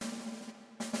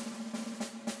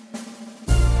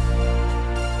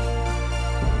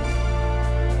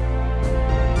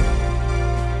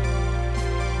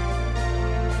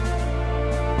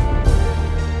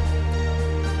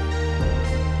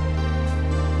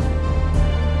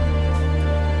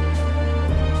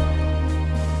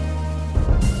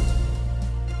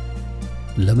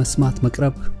ለመስማት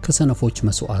መቅረብ ከሰነፎች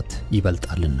መስዋዕት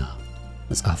ይበልጣልና።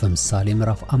 መጽሐፈ ምሳሌ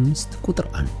ምዕራፍ 5 ቁጥር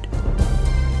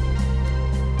 1።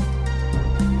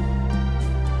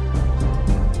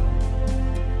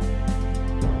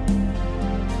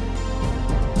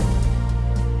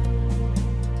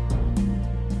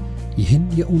 ይህን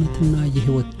የእውነትና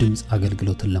የሕይወት ድምጽ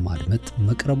አገልግሎትን ለማድመጥ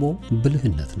መቅረቦ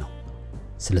ብልህነት ነው።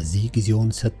 ስለዚህ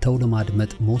ጊዜውን ሰጥተው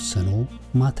ለማድመጥ መወሰኖ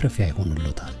ማትረፊያ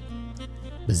ይሆንልዎታል።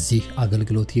 በዚህ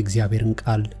አገልግሎት የእግዚአብሔርን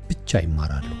ቃል ብቻ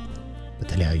ይማራሉ።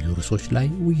 በተለያዩ ርዕሶች ላይ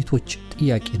ውይይቶች፣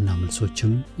 ጥያቄና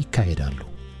መልሶችም ይካሄዳሉ።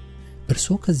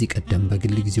 እርስዎ ከዚህ ቀደም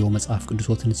በግል ጊዜው መጽሐፍ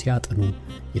ቅዱሶትን ሲያጠኑ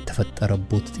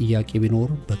የተፈጠረቦት ጥያቄ ቢኖር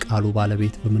በቃሉ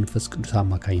ባለቤት በመንፈስ ቅዱስ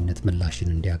አማካኝነት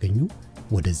ምላሽን እንዲያገኙ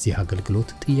ወደዚህ አገልግሎት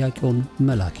ጥያቄውን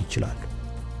መላክ ይችላሉ።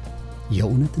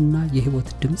 የእውነትና የሕይወት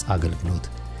ድምጽ አገልግሎት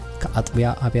ከአጥቢያ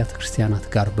አብያተ ክርስቲያናት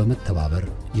ጋር በመተባበር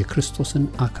የክርስቶስን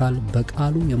አካል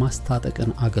በቃሉ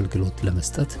የማስታጠቅን አገልግሎት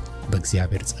ለመስጠት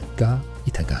በእግዚአብሔር ጸጋ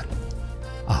ይተጋል።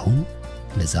 አሁን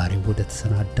ለዛሬው ወደ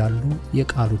ተሰናዳሉ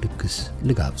የቃሉ ድግስ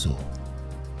ልጋብዞ።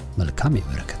 መልካም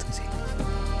የበረከት ጊዜ።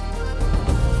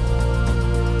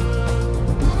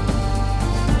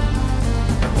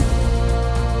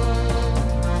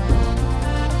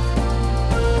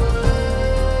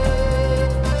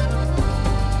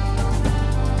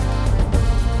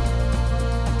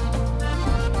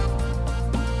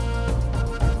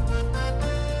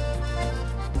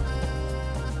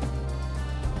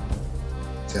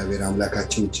 እግዚአብሔር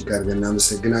አምላካችን እጅግ አድርገን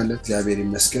እናመሰግናለን። እግዚአብሔር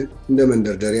ይመስገን። እንደ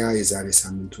መንደርደሪያ የዛሬ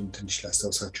ሳምንቱን ትንሽ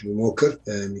ላስታውሳችሁ ልሞክር።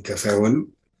 የሚከፋ አይሆንም።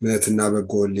 እምነትና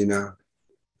በጎ ሕሊና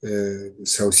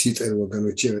ሰው ሲጥል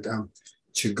ወገኖቼ በጣም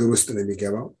ችግር ውስጥ ነው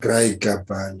የሚገባው። ግራ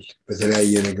ይጋባል፣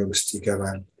 በተለያየ ነገር ውስጥ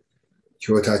ይገባል።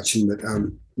 ሕይወታችን በጣም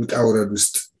ውጣ ውረድ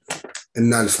ውስጥ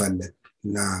እናልፋለን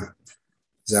እና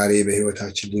ዛሬ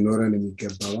በሕይወታችን ሊኖረን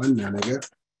የሚገባ ዋና ነገር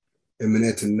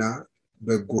እምነትና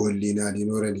በጎ ሕሊና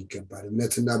ሊኖረን ይገባል።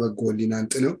 እምነትና በጎ ሕሊናን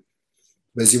ጥለው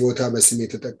በዚህ ቦታ በስም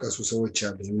የተጠቀሱ ሰዎች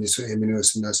አሉ።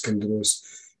 ኤሜኔዎስና እስክንድሮስ፣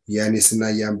 ያኔስና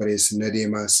ያምብሬስ፣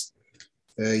 ዴማስ፣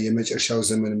 የመጨረሻው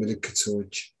ዘመን ምልክት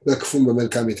ሰዎች፣ በክፉም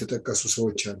በመልካም የተጠቀሱ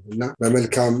ሰዎች አሉ እና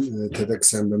በመልካም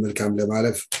ተጠቅሰን በመልካም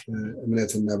ለማለፍ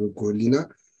እምነትና በጎ ሕሊና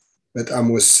በጣም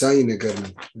ወሳኝ ነገር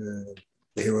ነው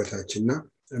በሕይወታችንና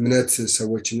እምነት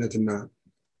ሰዎችነትና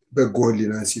በጎ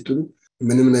ሕሊናን ሲጥሉ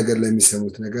ምንም ነገር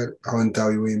ለሚሰሙት ነገር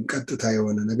አዎንታዊ ወይም ቀጥታ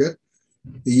የሆነ ነገር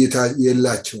እይታ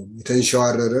የላቸውም።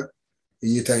 የተንሸዋረረ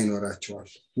እይታ ይኖራቸዋል።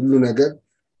 ሁሉ ነገር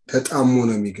ተጣሞ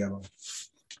ነው የሚገባው።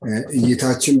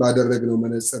 እይታችን ባደረግነው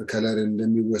መነጽር ከለር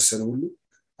እንደሚወሰነው ሁሉ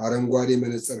አረንጓዴ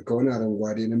መነጽር ከሆነ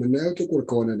አረንጓዴ ነው የምናየው፣ ጥቁር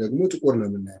ከሆነ ደግሞ ጥቁር ነው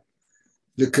የምናየው።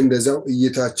 ልክ እንደዛው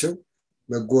እይታቸው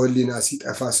በጎ ሕሊና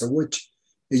ሲጠፋ ሰዎች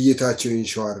እይታቸው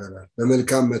ይንሸዋረራል።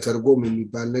 በመልካም መተርጎም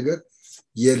የሚባል ነገር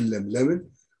የለም። ለምን?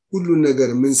 ሁሉ ነገር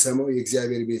የምንሰማው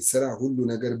የእግዚአብሔር ቤት ስራ ሁሉ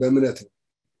ነገር በእምነት ነው።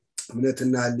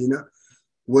 እምነትና ሕሊና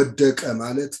ወደቀ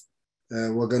ማለት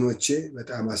ወገኖቼ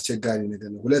በጣም አስቸጋሪ ነገር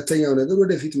ነው። ሁለተኛው ነገር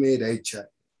ወደፊት መሄድ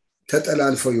አይቻልም።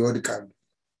 ተጠላልፈው ይወድቃሉ።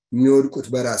 የሚወድቁት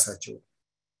በራሳቸው።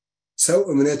 ሰው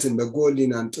እምነትን በጎ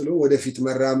ሕሊናን ጥሎ ወደፊት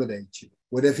መራመድ አይችልም።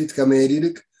 ወደፊት ከመሄድ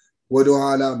ይልቅ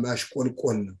ወደኋላ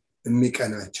ማሽቆልቆል ነው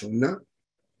የሚቀናቸውና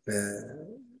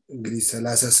እንግዲህ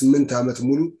 38 ዓመት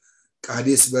ሙሉ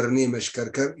ቃዴስ በርኔ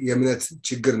መሽከርከር የእምነት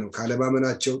ችግር ነው።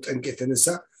 ካለማመናቸው ጠንቅ የተነሳ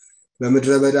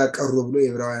በምድረ በዳ ቀሩ ብሎ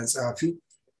የዕብራውያን ጸሐፊ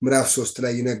ምዕራፍ 3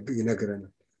 ላይ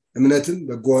ይነግረናል። እምነትን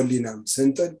በጎ ሕሊናም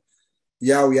ስንጥል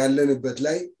ያው ያለንበት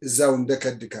ላይ እዛው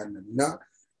እንደከድካለን እና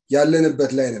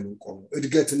ያለንበት ላይ ነው የምንቆመው።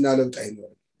 እድገትና ለውጥ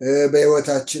አይኖርም።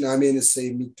 በሕይወታችን አሜን እሰይ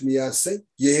የሚያሰኝ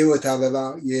የሕይወት አበባ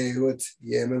የሕይወት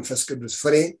የመንፈስ ቅዱስ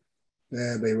ፍሬ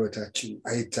በሕይወታችን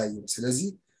አይታይም። ስለዚህ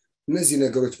እነዚህ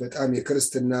ነገሮች በጣም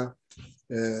የክርስትና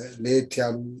ለየት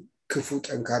ያሉ ክፉ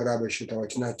ጠንካራ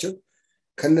በሽታዎች ናቸው።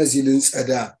 ከነዚህ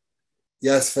ልንጸዳ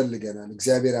ያስፈልገናል።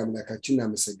 እግዚአብሔር አምላካችን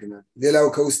እናመሰግናለን። ሌላው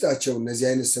ከውስጣቸው እነዚህ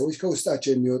አይነት ሰዎች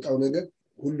ከውስጣቸው የሚወጣው ነገር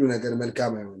ሁሉ ነገር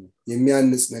መልካም አይሆንም።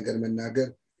 የሚያንጽ ነገር መናገር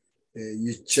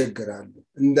ይቸገራሉ።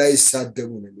 እንዳይሳደቡ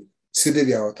ነው ስድብ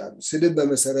ያወጣሉ። ስድብ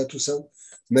በመሰረቱ ሰው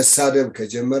መሳደብ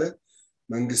ከጀመረ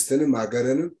መንግስትንም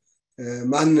አገርንም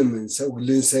ማንም ሰው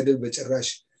ልንሰድብ በጭራሽ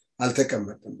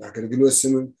አልተቀመጠም። በአገልግሎት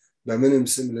ስምም በምንም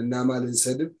ስም ልናማ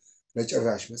ልንሰድብ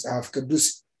በጭራሽ። መጽሐፍ ቅዱስ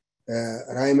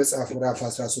ራዕይ መጽሐፍ ምዕራፍ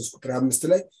 13 ቁጥር 5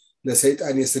 ላይ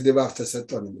ለሰይጣን የስድብ አፍ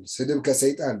ተሰጠው ነው። ስድብ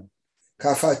ከሰይጣን ነው።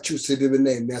 ካፋችሁ ስድብና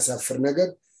የሚያሳፍር ነገር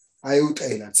አይውጣ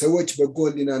ይላል። ሰዎች በጎ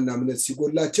ሕሊናና እምነት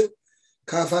ሲጎላቸው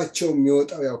ካፋቸው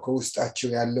የሚወጣው ያው ከውስጣቸው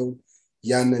ያለው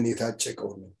ያንን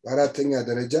የታጨቀው ነው። በአራተኛ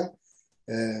ደረጃ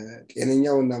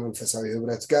ጤነኛውና መንፈሳዊ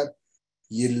ህብረት ጋር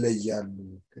ይለያሉ።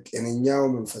 ከጤነኛው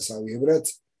መንፈሳዊ ህብረት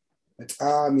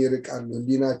በጣም ይርቃሉ።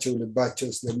 ሕሊናቸው ልባቸው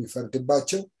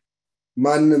ስለሚፈርድባቸው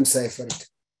ማንም ሳይፈርድ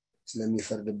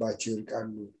ስለሚፈርድባቸው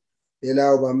ይርቃሉ።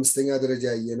 ሌላው በአምስተኛ ደረጃ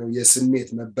ያየነው የስሜት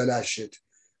መበላሸት፣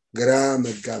 ግራ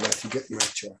መጋባት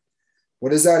ይገጥማቸዋል።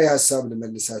 ወደ ዛሬ ሐሳብ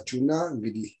ልመልሳችሁና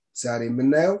እንግዲህ ዛሬ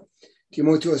የምናየው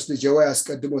ጢሞቴዎስ ልጄ ሆይ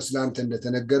አስቀድሞ ስላንተ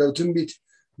እንደተነገረው ትንቢት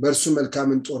በእርሱ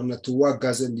መልካምን ጦርነት ትዋጋ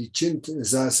ዘንድ ይህችን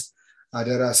ትእዛዝ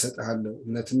አደራ እሰጥሃለሁ።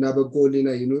 እምነትና በጎ ሕሊና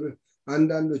ይኑርህ።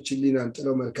 አንዳንዶች ሕሊናን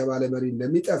ጥለው መርከብ አለመሪ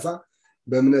እንደሚጠፋ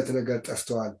በእምነት ነገር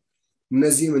ጠፍተዋል።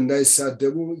 እነዚህም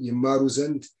እንዳይሳደቡ ይማሩ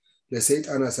ዘንድ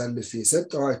ለሰይጣን አሳልፌ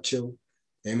የሰጠኋቸው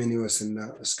ኤሜኒዎስና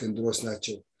እስክንድሮስ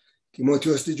ናቸው።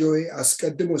 ጢሞቴዎስ ልጄ ሆይ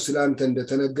አስቀድሞ ስላንተ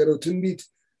እንደተነገረው ትንቢት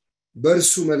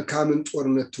በእርሱ መልካምን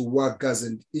ጦርነት ትዋጋ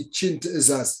ዘንድ ይህችን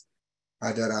ትእዛዝ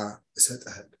አደራ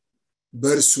እሰጥሃለሁ።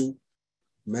 በእርሱ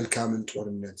መልካምን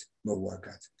ጦርነት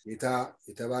መዋጋት። ጌታ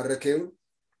የተባረከ ይሁን።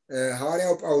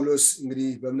 ሐዋርያው ጳውሎስ እንግዲህ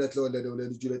በእምነት ለወለደው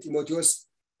ለልጁ ለጢሞቴዎስ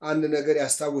አንድ ነገር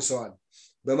ያስታውሰዋል።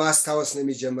 በማስታወስ ነው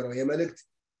የሚጀምረው የመልእክት።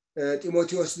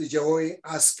 ጢሞቴዎስ ልጄ ሆይ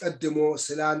አስቀድሞ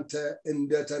ስላንተ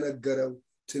እንደተነገረው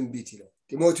ትንቢት ይለው።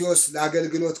 ጢሞቴዎስ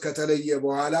ለአገልግሎት ከተለየ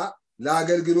በኋላ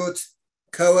ለአገልግሎት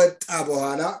ከወጣ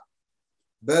በኋላ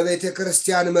በቤተ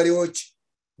ክርስቲያን መሪዎች፣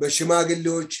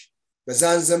 በሽማግሌዎች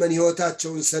በዛን ዘመን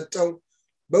ሕይወታቸውን ሰጠው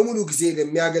በሙሉ ጊዜ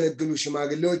ለሚያገለግሉ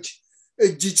ሽማግሌዎች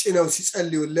እጅ ጭነው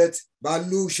ሲጸልዩለት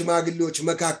ባሉ ሽማግሌዎች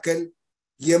መካከል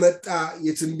የመጣ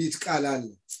የትንቢት ቃል አለ።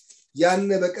 ያን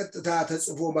በቀጥታ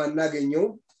ተጽፎ ማናገኘው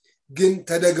ግን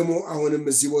ተደግሞ አሁንም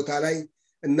እዚህ ቦታ ላይ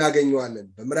እናገኘዋለን።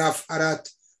 በምዕራፍ 4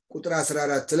 ቁጥር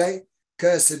 14 ላይ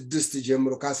ከ6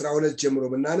 ጀምሮ ከ12 ጀምሮ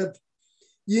ብናነብ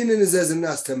ይህንን እዘዝና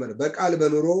አስተምር፣ በቃል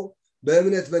በኑሮ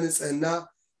በእምነት በንጽህና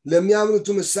ለሚያምኑት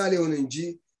ምሳሌ ይሁን እንጂ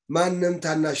ማንም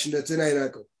ታናሽነትን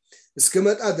አይናቀው።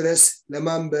 እስከመጣ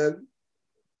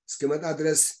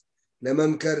ድረስ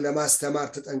ለመምከር ለማስተማር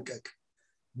ተጠንቀቅ።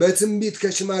 በትንቢት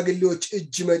ከሽማግሌዎች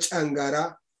እጅ መጫን ጋራ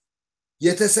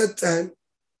የተሰጠህን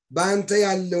በአንተ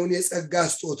ያለውን የጸጋ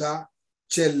ስጦታ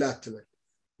ቸል አትበል።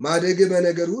 ማደግ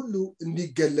በነገር ሁሉ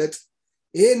እንዲገለጥ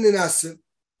ይህንን አስብ፣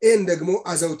 ይህን ደግሞ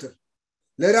አዘውትር።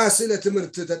 ለራስህ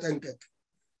ለትምህርት ተጠንቀቅ፣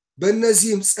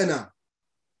 በእነዚህም ጽና።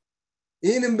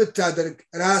 ይህንም ብታደርግ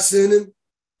ራስህንም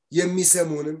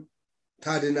የሚሰሙንም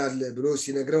ታድናለህ ብሎ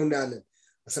ሲነግረው እናያለን።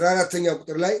 14ኛ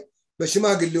ቁጥር ላይ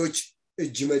በሽማግሌዎች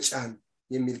እጅ መጫን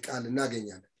የሚል ቃል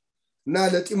እናገኛለን። እና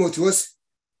ለጢሞቴዎስ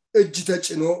እጅ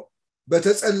ተጭኖ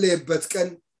በተጸለየበት ቀን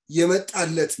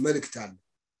የመጣለት መልእክት አለ።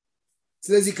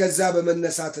 ስለዚህ ከዛ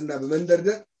በመነሳትና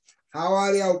በመንደርደር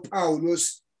ሐዋርያው ጳውሎስ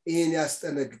ይህን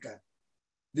ያስጠነቅቃል።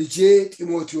 ልጄ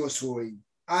ጢሞቴዎስ ሆይ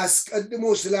አስቀድሞ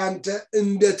ስላንተ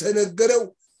እንደተነገረው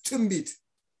ትንቢት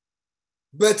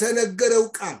በተነገረው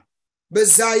ቃል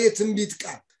በዛ የትንቢት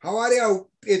ቃል ሐዋርያው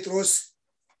ጴጥሮስ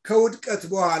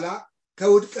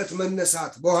ከውድቀት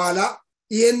መነሳት በኋላ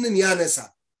ይህንን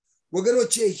ያነሳል።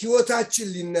 ወገኖቼ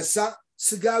ሕይወታችን ሊነሳ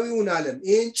ስጋዊውን ዓለም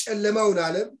ይህን ጨለማውን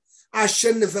ዓለም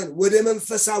አሸንፈን ወደ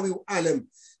መንፈሳዊው ዓለም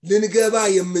ልንገባ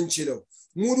የምንችለው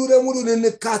ሙሉ ለሙሉ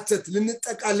ልንካተት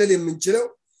ልንጠቃለል የምንችለው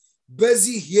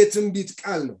በዚህ የትንቢት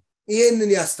ቃል ነው። ይህንን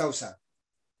ያስታውሳል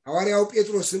ሐዋርያው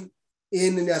ጴጥሮስም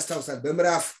ይህንን ያስታውሳል።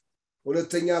 በምዕራፍ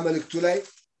 2ኛ መልእክቱ ላይ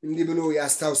እንዲህ ብሎ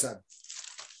ያስታውሳል።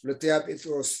 2ኛ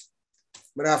ጴጥሮስ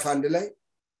ምዕራፍ 1 ላይ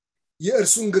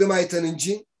የእርሱን ግርማ አይተን እንጂ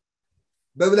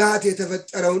በብልሃት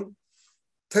የተፈጠረውን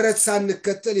ተረት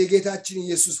ሳንከተል የጌታችን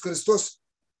ኢየሱስ ክርስቶስ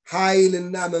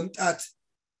ኃይልና መምጣት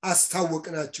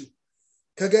አስታወቅናችሁ።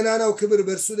 ከገናናው ክብር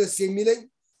በእርሱ ደስ የሚለኝ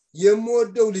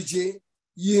የምወደው ልጄ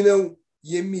ይህ ነው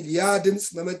የሚል ያ ድምፅ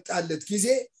በመጣለት ጊዜ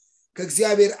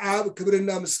ከእግዚአብሔር አብ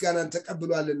ክብርና ምስጋናን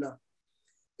ተቀብሏልና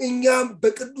እኛም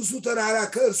በቅዱሱ ተራራ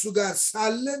ከእርሱ ጋር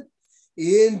ሳለን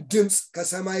ይህን ድምፅ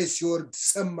ከሰማይ ሲወርድ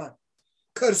ሰማን።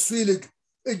 ከእርሱ ይልቅ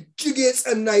እጅግ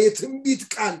የጸና የትንቢት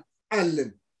ቃል አለን።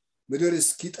 ምድር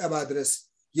እስኪጠባ ድረስ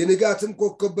የንጋትም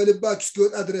ኮከብ በልባችሁ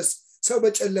እስኪወጣ ድረስ ሰው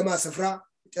በጨለማ ስፍራ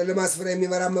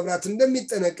የሚመራ መብራት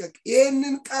እንደሚጠነቀቅ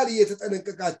ይህንን ቃል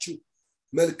እየተጠነቀቃችሁ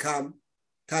መልካም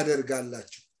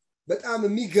ታደርጋላችሁ። በጣም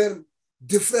የሚገርም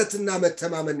ድፍረትና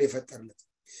መተማመን የፈጠረለት።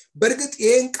 በእርግጥ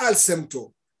ይህን ቃል ሰምቶ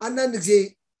አንዳንድ ጊዜ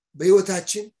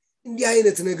በሕይወታችን እንዲህ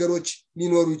አይነት ነገሮች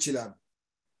ሊኖሩ ይችላሉ።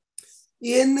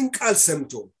 ይህንን ቃል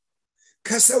ሰምቶ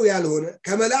ከሰው ያልሆነ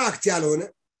ከመላእክት ያልሆነ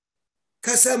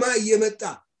ከሰማይ የመጣ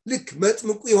ልክ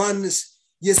መጥምቁ ዮሐንስ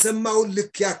የሰማውን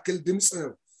ልክ ያክል ድምፅ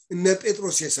ነው እነ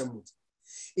ጴጥሮስ የሰሙት።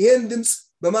 ይህን ድምፅ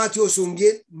በማቴዎስ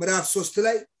ወንጌል ምዕራፍ 3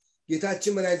 ላይ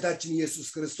ጌታችን መድኃኒታችን ኢየሱስ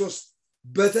ክርስቶስ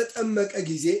በተጠመቀ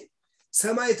ጊዜ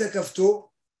ሰማይ ተከፍቶ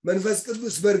መንፈስ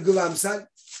ቅዱስ በርግብ አምሳል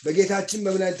በጌታችን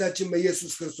በመድኃኒታችን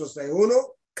በኢየሱስ ክርስቶስ ላይ ሆኖ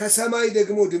ከሰማይ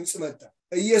ደግሞ ድምፅ መጣ።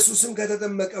 ኢየሱስም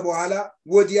ከተጠመቀ በኋላ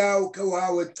ወዲያው ከውሃ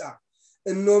ወጣ።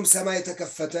 እነሆም ሰማይ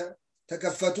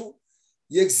ተከፈቱ፣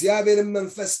 የእግዚአብሔር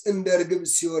መንፈስ እንደ ርግብ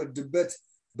ሲወርድበት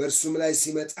በእርሱም ላይ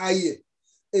ሲመጣ አየ።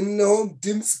 እነሆም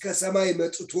ድምፅ ከሰማይ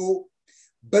መጥቶ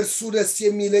በእርሱ ደስ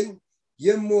የሚለኝ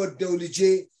የምወደው ልጄ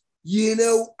ይህ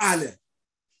ነው አለ።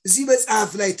 እዚህ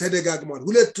መጽሐፍ ላይ ተደጋግሟል።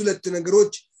 ሁለት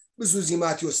ነገሮች ብዙ እዚህ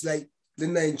ማቴዎስ ላይ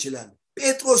ልናይ እንችላለን።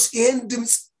 ጴጥሮስ ይህን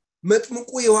ድምፅ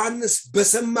መጥምቁ ዮሐንስ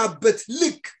በሰማበት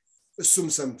ልክ እሱም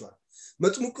ሰምቷል።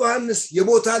 መጥምቁ ዮሐንስ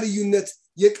የቦታ ልዩነት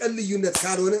የቀን ልዩነት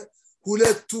ካልሆነ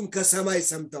ሁለቱም ከሰማይ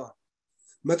ሰምተዋል።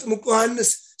 መጥምቁ ዮሐንስ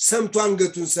ሰምቶ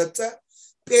አንገቱን ሰጠ።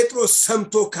 ጴጥሮስ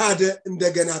ሰምቶ ካደ፣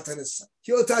 እንደገና ተነሳ።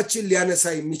 ሕይወታችን ሊያነሳ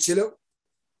የሚችለው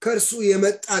ከእርሱ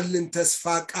የመጣልን ተስፋ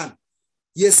ቃል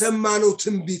የሰማነው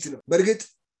ትንቢት ነው። በእርግጥ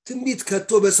ትንቢት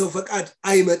ከቶ በሰው ፈቃድ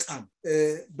አይመጣም።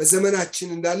 በዘመናችን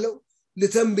እንዳለው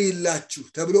ልተንብይላችሁ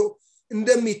ተብሎ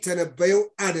እንደሚተነበየው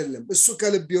አይደለም። እሱ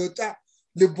ከልብ የወጣ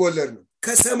ልብ ወለድ ነው።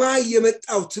 ከሰማይ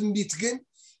የመጣው ትንቢት ግን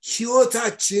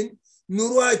ሕይወታችን፣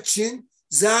 ኑሯችን፣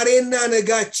 ዛሬና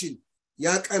ነጋችን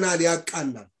ያቀናል፣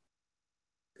 ያቃናል።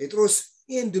 ጴጥሮስ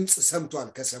ይህን ድምፅ ሰምቷል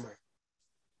ከሰማይ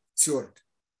ሲወርድ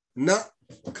እና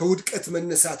ከውድቀት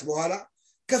መነሳት በኋላ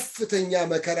ከፍተኛ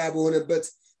መከራ በሆነበት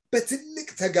በትልቅ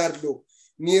ተጋድሎ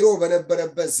ኔሮ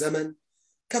በነበረበት ዘመን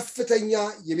ከፍተኛ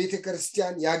የቤተ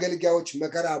ክርስቲያን የአገልጋዮች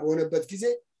መከራ በሆነበት ጊዜ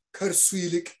ከእርሱ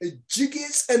ይልቅ እጅግ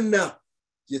የጸና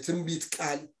የትንቢት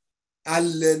ቃል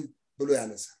አለን ብሎ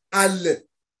ያነሳል። አለን፣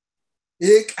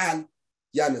 ይሄ ቃል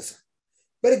ያነሳል።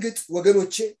 በእርግጥ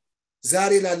ወገኖቼ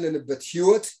ዛሬ ላለንበት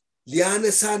ሕይወት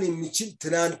ሊያነሳን የሚችል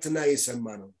ትናንትና የሰማ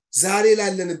ነው። ዛሬ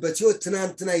ላለንበት ሕይወት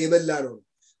ትናንትና የበላ ነው።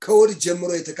 ከወድ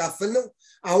ጀምሮ የተካፈልነው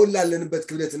አሁን ላለንበት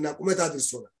ክብደትና ቁመት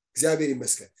አድርሶናል። እግዚአብሔር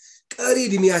ይመስገን። ቀሪ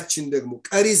እድሜያችን ደግሞ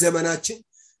ቀሪ ዘመናችን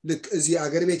ልክ እዚህ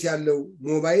አገር ቤት ያለው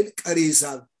ሞባይል ቀሪ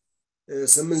ሂሳብ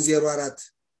 804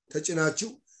 ተጭናችሁ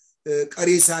ቀሪ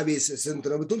ሂሳብ ስንት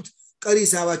ነው ብትሉት ቀሪ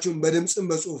ሂሳባችሁን በድምጽም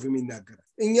በጽሁፍም ይናገራል።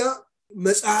 እኛ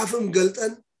መጽሐፍም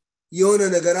ገልጠን የሆነ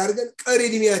ነገር አድርገን ቀሪ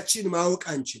እድሜያችን ማወቅ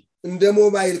አንችል። እንደ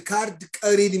ሞባይል ካርድ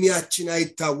ቀሪ እድሜያችን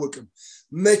አይታወቅም።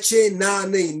 መቼ ና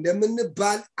ነይ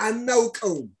እንደምንባል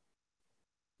አናውቀውም።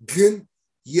 ግን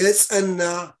የጸና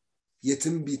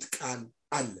የትንቢት ቃል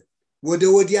አለ። ወደ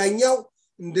ወዲያኛው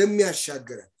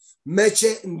እንደሚያሻግረን መቼ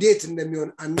እንዴት እንደሚሆን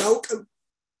አናውቅም፣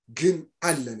 ግን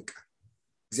አለን ቃል።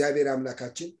 እግዚአብሔር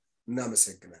አምላካችን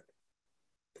እናመሰግናለን።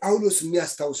 ጳውሎስ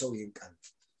የሚያስታውሰው ይህን ቃል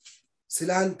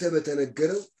ስላንተ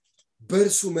በተነገረው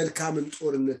በእርሱ መልካምን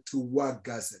ጦርነት ትዋጋ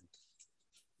ዘንድ።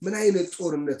 ምን አይነት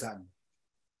ጦርነት አለ?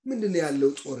 ምንድን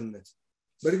ያለው ጦርነት?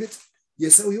 በእርግጥ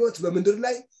የሰው ሕይወት በምድር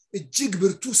ላይ እጅግ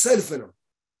ብርቱ ሰልፍ ነው።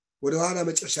 ወደ ኋላ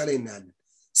መጨረሻ ላይ እናያለን።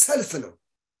 ሰልፍ ነው፣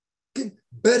 ግን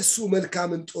በእርሱ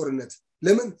መልካምን ጦርነት።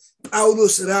 ለምን?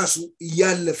 ጳውሎስ ራሱ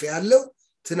እያለፈ ያለው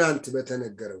ትናንት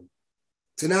በተነገረው።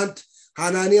 ትናንት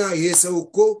ሐናንያ ይሄ ሰው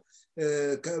እኮ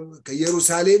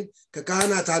ከኢየሩሳሌም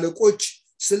ከካህናት አለቆች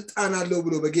ስልጣን አለው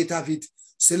ብሎ በጌታ ፊት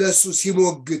ስለሱ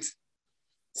ሲሞግት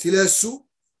ስለሱ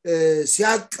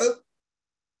ሲያቀብ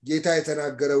ጌታ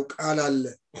የተናገረው ቃል አለ።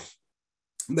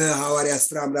 በሐዋርያት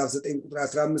ሥራ ምዕራፍ 9 ቁጥር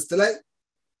 15 ላይ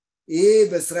ይሄ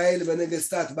በእስራኤል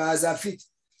በነገስታት በአሕዛብ ፊት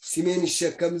ስሜን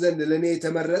ይሸከም ዘንድ ለኔ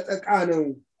የተመረጠ ዕቃ ነው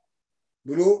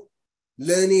ብሎ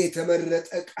ለኔ የተመረጠ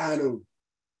ዕቃ ነው፣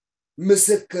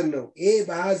 ምስክር ነው። ይሄ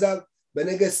በአሕዛብ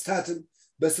በነገስታትም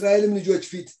በእስራኤልም ልጆች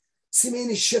ፊት ስሜን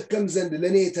ይሸከም ዘንድ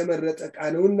ለኔ የተመረጠ ዕቃ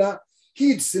ነውና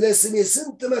ሂድ፣ ስለ ስሜ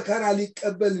ስንት መከራ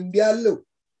ሊቀበል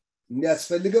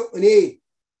እንዲያስፈልገው እኔ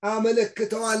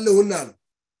አመለክተዋለሁና ነው።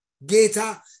 ጌታ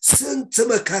ስንት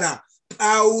መከራ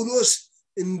ጳውሎስ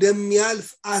እንደሚያልፍ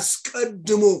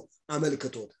አስቀድሞ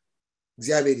አመልክቶታል።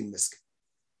 እግዚአብሔር ይመስገን።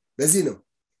 ለዚህ ነው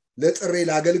ለጥሪ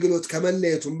ለአገልግሎት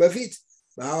ከመለየቱም በፊት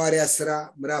በሐዋርያት ሥራ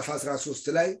ምዕራፍ 13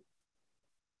 ላይ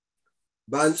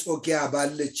በአንጾኪያ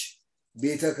ባለች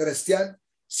ቤተ ክርስቲያን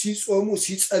ሲጾሙ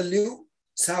ሲጸልዩ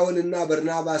ሳውልና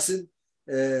በርናባስን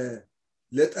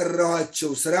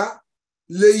ለጠራኋቸው ሥራ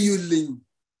ለዩልኝ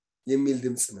የሚል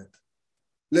ድምጽ መጣ።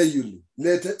 ለዩልኝ፣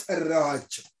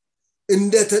 ለተጠራኋቸው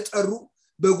እንደተጠሩ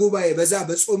በጉባኤ በዛ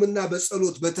በጾምና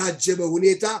በጸሎት በታጀበ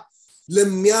ሁኔታ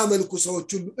ለሚያመልኩ ሰዎች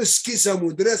ሁሉ እስኪሰሙ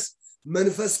ድረስ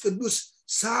መንፈስ ቅዱስ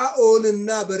ሳኦልና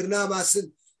በርናባስን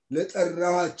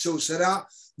ለጠራኋቸው ሥራ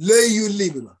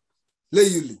ለዩልኝ ብሏል።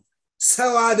 ለዩልኝ።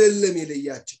 ሰው አይደለም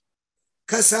የለያቸው፣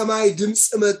 ከሰማይ ድምጽ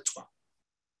መጥቷል።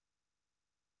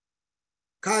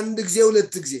 ከአንድ ጊዜ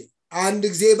ሁለት ጊዜ፣ አንድ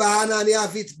ጊዜ በሐናንያ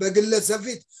ፊት በግለሰብ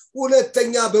ፊት፣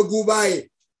 ሁለተኛ በጉባኤ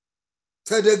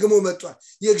ተደግሞ መጥቷል።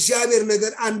 የእግዚአብሔር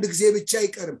ነገር አንድ ጊዜ ብቻ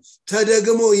አይቀርም፣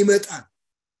 ተደግሞ ይመጣል።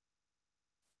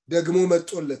 ደግሞ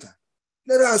መጥቶለታል።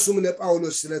 ለራሱም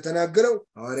ለጳውሎስ ስለተናገረው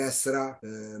ሐዋርያት ሥራ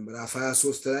ምዕራፍ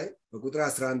 23 ላይ በቁጥር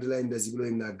 11 ላይ እንደዚህ ብሎ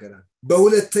ይናገራል።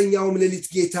 በሁለተኛውም ሌሊት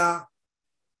ጌታ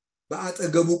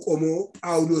በአጠገቡ ቆሞ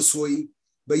ጳውሎስ ሆይ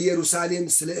በኢየሩሳሌም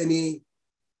ስለ እኔ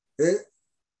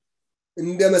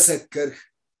እንደመሰከርህ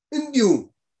እንዲሁም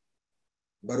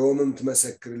በሮምም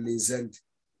ትመሰክርልኝ ዘንድ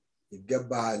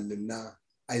ይገባሃልና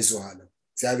አይዞህ አለው።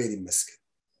 እግዚአብሔር ይመስገን።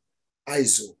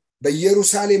 አይዞህ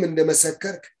በኢየሩሳሌም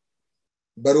እንደመሰከርክ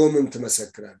በሮምም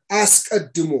ትመሰክራለህ።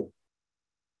 አስቀድሞ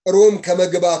ሮም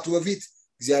ከመግባቱ በፊት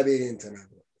እግዚአብሔርን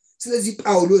ተናግሯል። ስለዚህ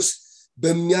ጳውሎስ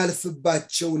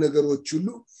በሚያልፍባቸው ነገሮች ሁሉ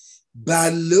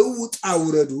ባለው ውጣ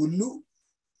ውረድ ሁሉ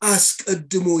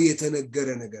አስቀድሞ የተነገረ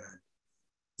ነገር አለ።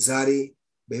 ዛሬ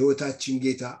በሕይወታችን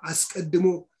ጌታ አስቀድሞ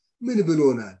ምን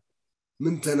ብሎናል?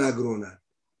 ምን ተናግሮናል?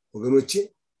 ወገኖቼ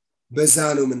በዛ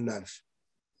ነው የምናልፍ።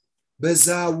 በዛ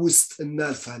ውስጥ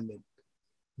እናልፋለን።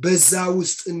 በዛ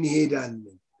ውስጥ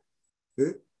እንሄዳለን።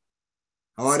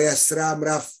 ሐዋርያት ሥራ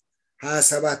ምዕራፍ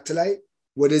 27 ላይ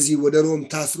ወደዚህ ወደ ሮም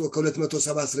ታስሮ ከ270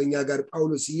 እስረኛ ጋር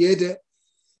ጳውሎስ እየሄደ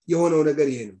የሆነው ነገር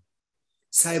ይሄ ነው።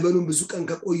 ሳይበሉም ብዙ ቀን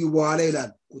ከቆዩ በኋላ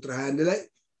ይላል ቁጥር 21 ላይ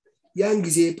ያን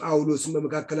ጊዜ ጳውሎስን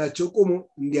በመካከላቸው ቆሞ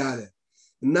እንዲህ አለ፣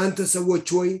 እናንተ ሰዎች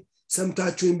ሆይ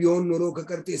ሰምታችሁም ቢሆን ኖሮ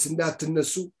ከቀርጤስ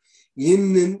እንዳትነሱ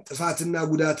ይህንን ጥፋትና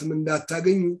ጉዳትም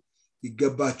እንዳታገኙ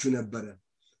ይገባችሁ ነበረ።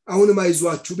 አሁንም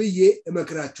አይዟችሁ ብዬ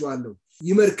እመክራችኋለሁ።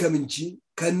 ይመርከም እንጂ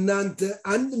ከእናንተ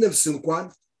አንድ ነፍስ እንኳን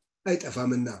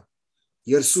አይጠፋምና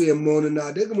የእርሱ የመሆንና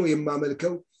ደግሞ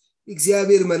የማመልከው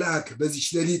እግዚአብሔር መልአክ በዚህ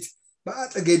ሌሊት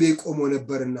በአጠገቤ ቆሞ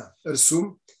ነበርና እርሱም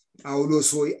ጳውሎስ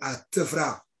ሆይ አትፍራ፣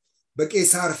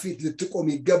 በቄሳር ፊት ልትቆም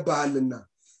ይገባሃልና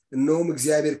እነሆም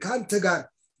እግዚአብሔር ካንተ ጋር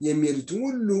የሚሄዱትን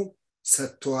ሁሉ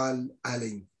ሰጥቷል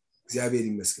አለኝ። እግዚአብሔር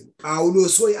ይመስገን።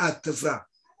 ጳውሎስ ሆይ አትፍራ፣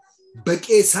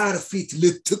 በቄሳር ፊት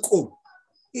ልትቆም።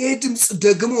 ይሄ ድምፅ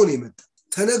ደግሞ ነው የመጣ።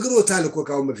 ተነግሮታል እኮ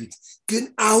ካሁን በፊት ግን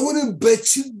አሁንም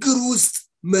በችግር ውስጥ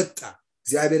መጣ።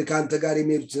 እግዚአብሔር ካንተ ጋር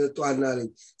የሚሄዱትን ሰጥቷል አለኝ።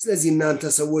 ስለዚህ እናንተ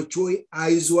ሰዎች ሆይ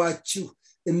አይዟችሁ፣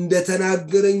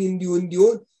 እንደተናገረኝ እንዲሁ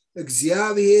እንዲሆን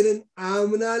እግዚአብሔርን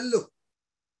አምናለሁ።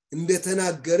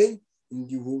 እንደተናገረኝ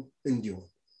እንዲሁ እንዲሆን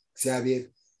እግዚአብሔር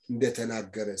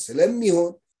እንደተናገረ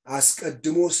ስለሚሆን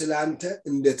አስቀድሞ ስላንተ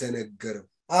እንደተነገረው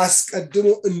አስቀድሞ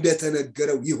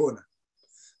እንደተነገረው ይሆናል።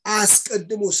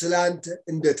 አስቀድሞ ስላንተ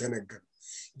እንደተነገረው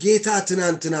ጌታ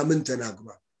ትናንትና ምን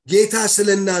ተናግሯል? ጌታ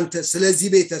ስለናንተ፣ ስለዚህ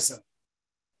ቤተሰብ፣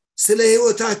 ስለ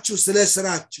ሕይወታችሁ፣ ስለ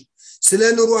ስራችሁ፣ ስለ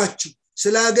ኑሯችሁ፣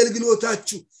 ስለ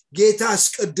አገልግሎታችሁ ጌታ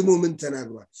አስቀድሞ ምን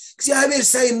ተናግሯል? እግዚአብሔር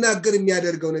ሳይናገር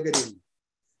የሚያደርገው ነገር የለም።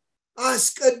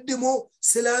 አስቀድሞ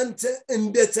ስላንተ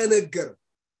እንደተነገረው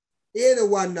ይሄ ነው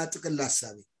ዋና ጥቅል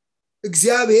ሐሳቤ።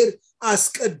 እግዚአብሔር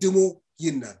አስቀድሞ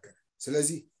ይናገራል።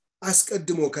 ስለዚህ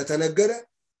አስቀድሞ ከተነገረ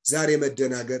ዛሬ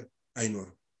መደናገር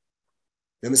አይኖርም።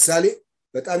 ለምሳሌ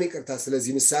በጣም ይቅርታ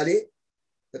ስለዚህ ምሳሌ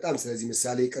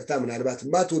ይቅርታ፣ ምናልባት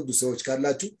ማትወዱ ሰዎች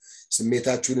ካላችሁ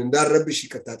ስሜታችሁን እንዳረብሽ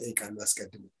ይቅርታ ጠይቃለሁ።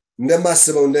 አስቀድሞ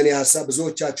እንደማስበው እንደኔ ሐሳብ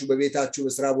ብዙዎቻችሁ በቤታችሁ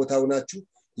በስራ ቦታ ሆናችሁ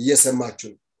እየሰማችሁ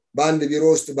ነው። በአንድ ቢሮ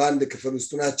ውስጥ በአንድ ክፍል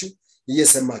ውስጥ ናችሁ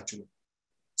እየሰማችሁ ነው።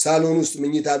 ሳሎን ውስጥ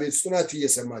መኝታ ቤት ውስጥ ናችሁ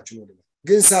እየሰማችሁ ነው።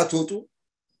 ግን ሳትወጡ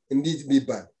እንዲህ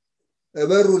ቢባል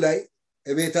በሩ ላይ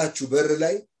እቤታችሁ በር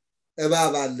ላይ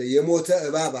እባብ አለ፣ የሞተ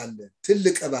እባብ አለ፣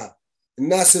 ትልቅ እባብ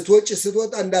እና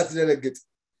ስትወጣ እንዳትደነግጥ፣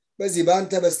 በዚህ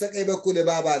በአንተ በስተቀኝ በኩል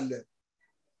እባብ አለ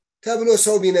ተብሎ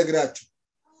ሰው ቢነግራችሁ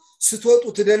ስትወጡ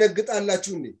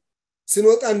ትደነግጣላችሁ እንዴ?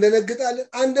 ስንወጣ እንደነግጣለን?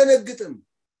 አንደነግጥም።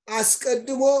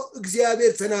 አስቀድሞ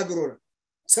እግዚአብሔር ተናግሮናል፣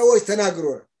 ሰዎች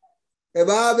ተናግሮናል።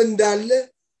 እባብ እንዳለ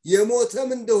የሞተም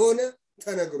እንደሆነ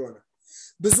ተነግሮናል።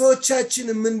 ብዙዎቻችን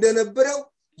እንደነበረው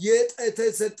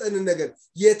የተሰጠንን ነገር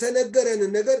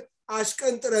የተነገረንን ነገር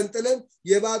አሽቀንጥረን ጥለን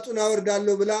የባጡን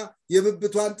አወርዳለሁ ብላ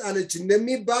የብብቷን ጣለች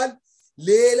እንደሚባል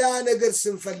ሌላ ነገር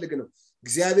ስንፈልግ ነው።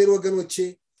 እግዚአብሔር ወገኖቼ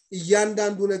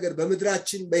እያንዳንዱ ነገር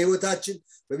በምድራችን፣ በሕይወታችን፣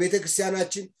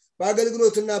 በቤተክርስቲያናችን፣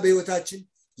 በአገልግሎትና በሕይወታችን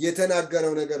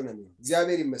የተናገረው ነገር ነው።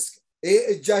 እግዚአብሔር ይመስገን። ይሄ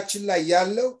እጃችን ላይ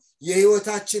ያለው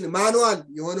የሕይወታችን ማኑዋል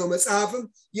የሆነው መጽሐፍም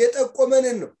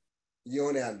የጠቆመንን ነው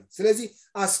እየሆነ ያለው። ስለዚህ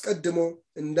አስቀድሞ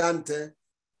እንዳንተ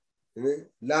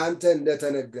ለአንተ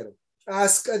እንደተነገረው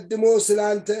አስቀድሞ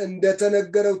ስላንተ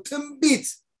እንደተነገረው ትንቢት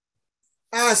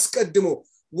አስቀድሞ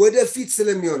ወደፊት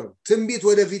ስለሚሆነው ትንቢት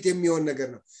ወደፊት የሚሆን ነገር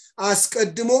ነው።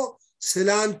 አስቀድሞ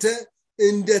ስላንተ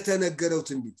እንደተነገረው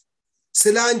ትንቢት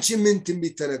ስላንቺ ምን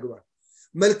ትንቢት ተነግሯል?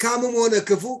 መልካምም ሆነ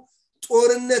ክፉ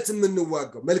ጦርነት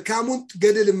የምንዋጋው መልካሙን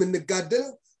ገድል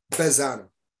የምንጋደለው በዛ ነው።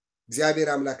 እግዚአብሔር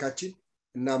አምላካችን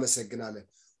እናመሰግናለን።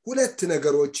 ሁለት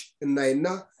ነገሮች እናይና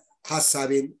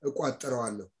ሐሳቤን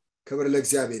እቋጥረዋለሁ። ክብር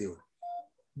ለእግዚአብሔር ይሁን።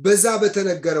 በዛ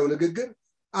በተነገረው ንግግር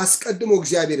አስቀድሞ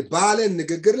እግዚአብሔር ባለን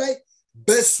ንግግር ላይ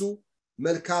በሱ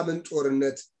መልካምን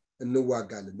ጦርነት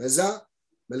እንዋጋለን። በዛ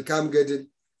መልካም ገድል፣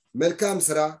 መልካም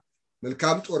ስራ፣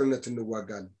 መልካም ጦርነት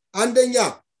እንዋጋለን። አንደኛ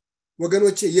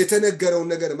ወገኖቼ የተነገረው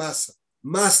ነገር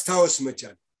ማስታወስ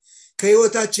መቻል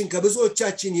ከህይወታችን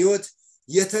ከብዙዎቻችን ህይወት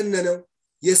የተነነው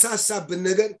የሳሳብን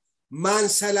ነገር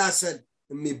ማንሰላሰል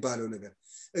የሚባለው ነገር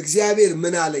እግዚአብሔር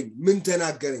ምን አለኝ ምን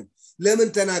ተናገረኝ ለምን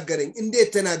ተናገረኝ እንዴት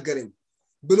ተናገረኝ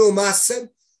ብሎ ማሰብ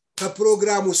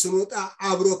ከፕሮግራሙ ስንወጣ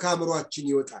አብሮ ካምሯችን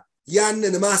ይወጣል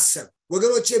ያንን ማሰብ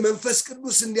ወገኖቼ መንፈስ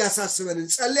ቅዱስ እንዲያሳስበን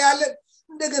እንጸልያለን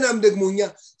እንደገናም ደግሞኛ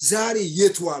ዛሬ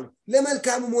የትዋል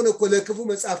ለመልካምም ሆነ እኮ ለክፉ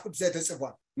መጽሐፍ ቅዱስ ላይ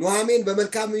ተጽፏል ኑሐሚን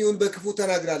በመልካም ይሁን በክፉ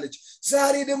ተናግራለች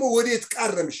ዛሬ ደግሞ ወዴት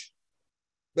ቃረምሽ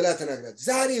ብላ ተናግራለች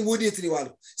ዛሬ ወዴት ሊዋል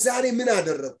ዛሬ ምን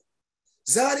አደረኩ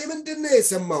ዛሬ ምንድነው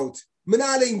የሰማሁት ምን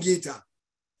አለኝ ጌታ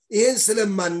ይሄን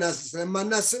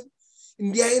ስለማናስብ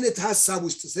እንዲህ አይነት ሐሳብ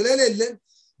ውስጥ ስለሌለን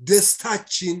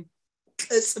ደስታችን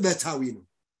ቅጽበታዊ ነው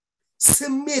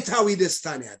ስሜታዊ ደስታ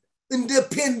ነው ያለው እንደ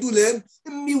ፔንዱለም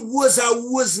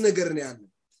የሚወዛወዝ ነገር ነው ያለው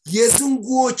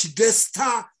የዝንጉዎች ደስታ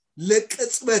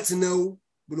ለቅጽበት ነው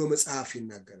ብሎ መጽሐፍ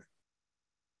ይናገራል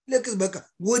በቃ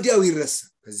ወዲያው ይረሳ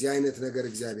በዚህ አይነት ነገር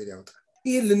እግዚአብሔር ያውጣል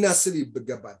ይሄን ልናስብ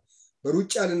ይገባል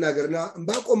በሩጫ ልናገርና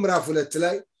ዕንባቆም ምዕራፍ 2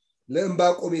 ላይ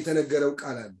ለዕንባቆም የተነገረው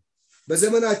ቃል አለ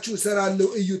በዘመናችሁ ሰራለው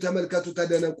እዩ ተመልከቱ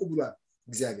ተደነቁ ብሏል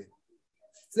እግዚአብሔር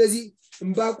ስለዚህ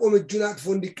ዕንባቆም እጁን አጥፎ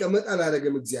እንዲቀመጥ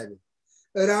አላደረገም እግዚአብሔር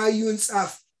ራእዩን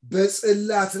ጻፍ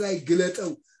በጽላት ላይ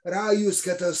ግለጠው ራእዩ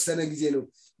እስከተወሰነ ጊዜ ነው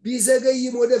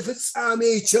ቢዘገይም ወደ ፍጻሜ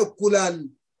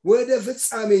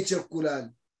ይቸኩላል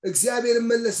እግዚአብሔር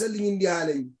መለሰልኝ እንዲህ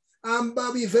አለኝ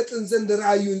አንባቢ ፈጥን ዘንድ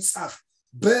ራእዩን ጻፍ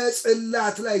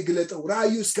በጽላት ላይ ግለጠው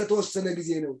ራእዩ እስከተወሰነ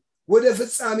ጊዜ ነው ወደ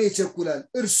ፍጻሜ ይቸኩላል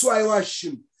እርሱ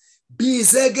አይዋሽም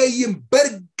ቢዘገይም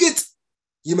በርግጥ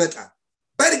ይመጣል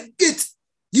በርግጥ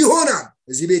ይሆናል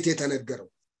እዚህ ቤት የተነገረው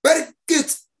በርግጥ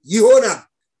ይሆናል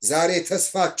ዛሬ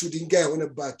ተስፋችሁ ድንጋይ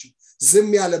ሆነባችሁ ዝም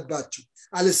ያለባችሁ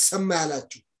አልሰማ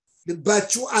ያላችሁ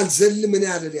ልባችሁ አልዘልም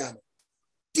ያለ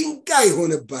ድንጋይ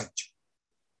ሆነባችሁ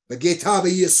በጌታ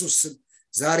በኢየሱስ ስም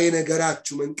ዛሬ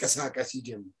ነገራችሁ መንቀሳቀስ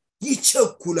ይጀምራል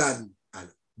ይቸኩላል አለ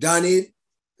ዳንኤል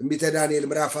ትንቢተ ዳንኤል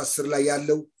ምዕራፍ 10 ላይ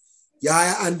ያለው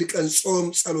የ21 ቀን ጾም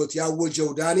ጸሎት ያወጀው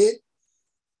ዳንኤል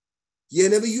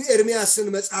የነብዩ ኤርሚያስን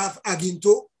መጽሐፍ አግኝቶ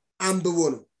አንብቦ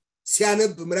ነው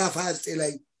ሲያነብ ምዕራፍ 29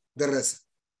 ላይ ደረሰ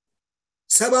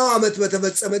 70 ዓመት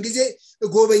በተፈጸመ ጊዜ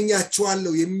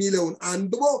እጎበኛቸዋለሁ የሚለውን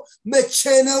አንብቦ መቼ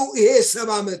ነው ይሄ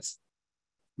 70 ዓመት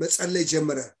መጸለይ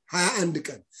ጀመረ 21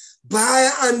 ቀን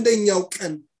በ21ኛው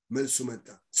ቀን መልሱ መጣ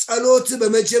ጸሎት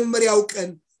በመጀመሪያው ቀን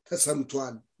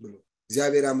ተሰምቷል ብሎ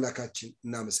እግዚአብሔር አምላካችን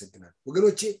እናመሰግናለን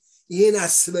ወገኖቼ ይሄን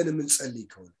አስበን እንጸልይ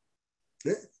ከሆነ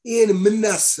ይሄን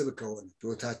ምናስብ ከሆነ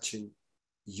ህይወታችን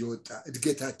ይወጣ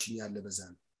እድገታችን ያለ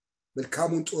በዛን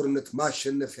መልካሙን ጦርነት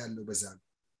ማሸነፍ ያለው በዛን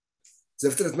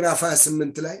ዘፍጥረት ምዕራፍ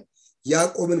 28 ላይ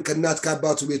ያዕቆብን ከናት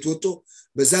ከአባቱ ቤት ወጥቶ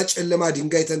በዛ ጨለማ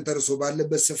ድንጋይ ተንተርሶ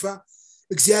ባለበት ስፍራ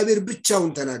እግዚአብሔር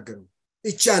ብቻውን ተናገረው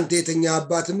እቺ አንተ የተኛ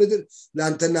አባት ምድር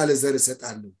ላንተና ለዘር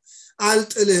ሰጣለሁ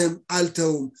አልጥልህም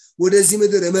አልተውም ወደዚህ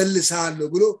ምድር እመልሳለሁ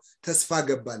ብሎ ተስፋ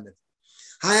ገባለት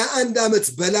 21 ዓመት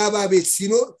በላባ ቤት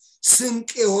ሲኖር ስንቅ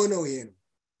የሆነው ይሄ ነው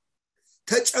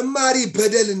ተጨማሪ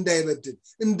በደል እንዳይበድል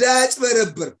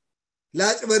እንዳያጭበረብር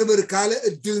ላጭበርብር ካለ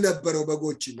እድል ነበረው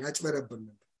በጎችን ያጭበረብር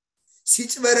ነበር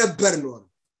ሲጭበረበር ነው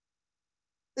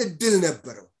እድል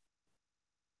ነበረው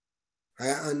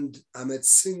 21 ዓመት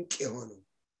ስንቅ የሆነው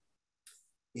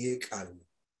ይሄ ቃል ነው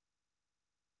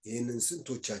ይሄንን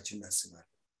ስንቶቻችን እናስባለን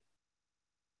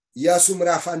ኢያሱ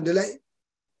ምዕራፍ 1 ላይ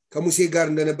ከሙሴ ጋር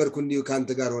እንደነበርኩ እንዲሁ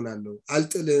ካንተ ጋር ሆናለሁ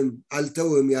አልጥልም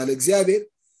አልተውም ያለ እግዚአብሔር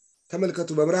ተመልከቱ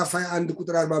በምዕራፍ 21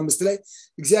 ቁጥር 45 ላይ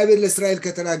እግዚአብሔር ለእስራኤል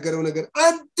ከተናገረው ነገር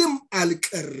አንድም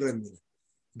አልቀረም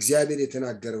እግዚአብሔር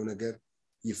የተናገረው ነገር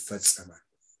ይፈጸማል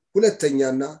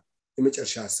ሁለተኛና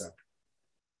የመጨረሻ ሐሳብ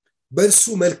በእርሱ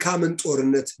መልካምን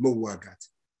ጦርነት መዋጋት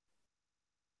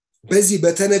በዚህ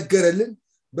በተነገረልን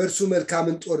በእርሱ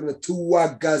መልካምን ጦርነት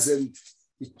ትዋጋ ዘንድ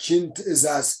ይችን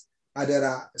ትእዛዝ አደራ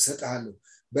እሰጣለሁ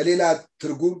በሌላ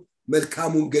ትርጉም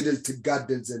መልካሙን ገድል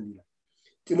ትጋደል ዘንድ ይላል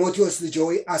ጢሞቴዎስ ልጅ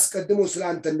ሆይ አስቀድሞ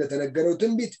ስላንተ እንደተነገረው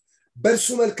ትንቢት በእርሱ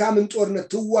መልካምን ጦርነት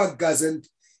ትዋጋ ዘንድ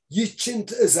ይችን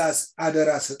ትእዛዝ አደራ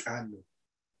እሰጣለሁ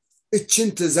እችን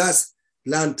ትእዛዝ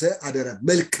ላንተ አደራ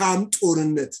መልካም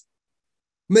ጦርነት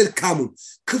መልካሙን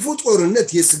ክፉ ጦርነት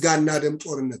የስጋና ደም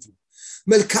ጦርነት ነው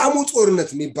መልካሙ ጦርነት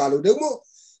የሚባለው ደግሞ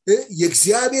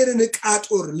የእግዚአብሔርን ዕቃ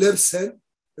ጦር ለብሰን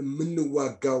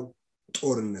የምንዋጋው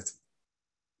ጦርነት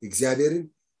የእግዚአብሔርን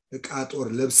ዕቃ ጦር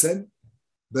ለብሰን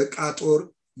በዕቃ ጦር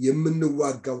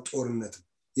የምንዋጋው ጦርነት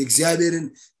የእግዚአብሔርን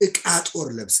ዕቃ ጦር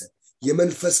ለብሰን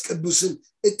የመንፈስ ቅዱስን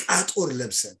ዕቃ ጦር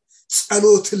ለብሰን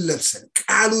ጸሎትን ለብሰን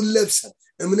ቃሉን ለብሰን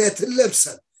እምነትን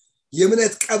ለብሰን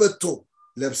የእምነት ቀበቶ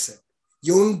ለብሰን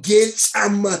የወንጌል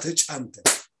ጫማ ተጫምተን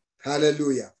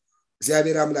ሃሌሉያ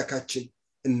እግዚአብሔር አምላካችን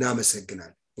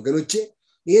እናመሰግናለን። ወገኖቼ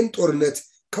ይህን ጦርነት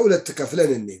ከሁለት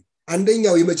ከፍለን እንየው።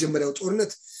 አንደኛው የመጀመሪያው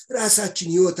ጦርነት ራሳችን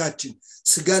ህይወታችን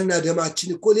ስጋና ደማችን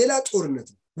እኮ ሌላ ጦርነት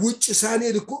ነው። ውጭ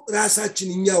ሳንሄድ እኮ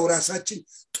እኛው ራሳችን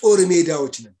ጦር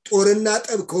ሜዳዎች ነን። ጦርና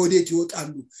ጠብ ከወዴት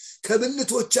ይወጣሉ?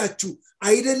 ከብልቶቻችሁ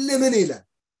አይደለምን ይላል።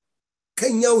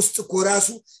 ከኛ ውስጥ እኮ ራሱ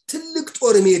ትልቅ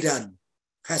ጦር ሜዳ አለ።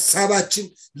 ሐሳባችን፣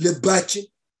 ልባችን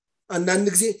አንዳንድ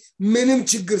ጊዜ ምንም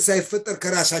ችግር ሳይፈጠር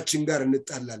ከራሳችን ጋር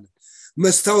እንጣላለን።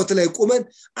 መስታወት ላይ ቆመን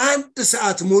 1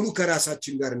 ሰዓት ሙሉ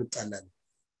ከራሳችን ጋር እንጣላለን።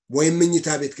 ወይም መኝታ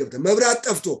ቤት ገብተን መብራት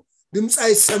ጠፍቶ ድምጽ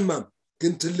አይሰማም፣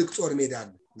 ግን ትልቅ ጦር ሜዳ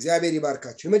አለ። እግዚአብሔር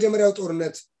ይባርካችሁ። የመጀመሪያው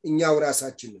ጦርነት እኛው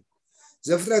ራሳችን ነው።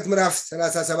 ዘፍጥረት ምዕራፍ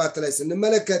 37 ላይ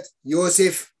ስንመለከት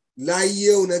ዮሴፍ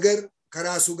ላየው ነገር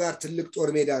ከራሱ ጋር ትልቅ ጦር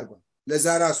ሜዳ አድርጓል። ለዛ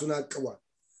ራሱን አቅቧል።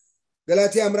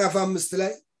 ገላትያ ምዕራፍ 5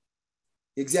 ላይ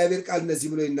የእግዚአብሔር ቃል እንደዚህ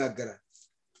ብሎ ይናገራል።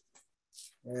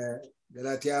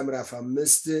 ገላትያ ምዕራፍ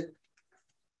 5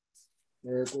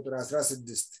 ቁጥር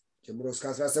 16 ጀምሮ እስከ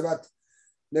 17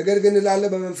 ነገር ግን እላለሁ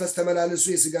በመንፈስ ተመላለሱ፣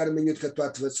 የሥጋን ምኞት ከቶ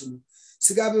አትፈጽሙ።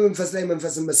 ሥጋ በመንፈስ ላይ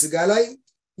መንፈስም በሥጋ ላይ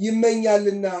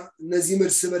ይመኛልና እነዚህ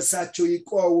እርስ በርሳቸው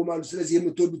ይቃወማሉ። ስለዚህ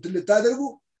የምትወዱትን ልታደርጉ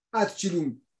አትችሉም።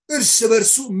 እርስ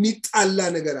በርሱ የሚጣላ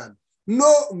ነገር አለ። ኖ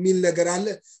የሚል ነገር አለ፣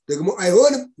 ደግሞ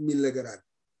አይሆንም የሚል ነገር አለ።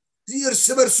 እዚህ እርስ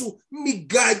በርሱ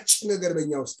የሚጋጭ ነገር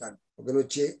በእኛ ውስጥ አለ።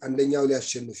 ወገኖቼ አንደኛው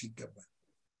ሊያሸንፍ ይገባል።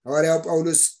 ሐዋርያው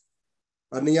ጳውሎስ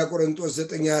አንደኛ ቆሮንቶስ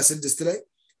 9:26 ላይ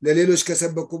ለሌሎች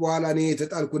ከሰበኩ በኋላ እኔ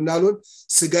የተጣልኩ እንዳልሆን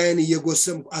ሥጋዬን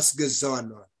እየጎሰምኩ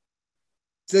አስገዛዋለሁ።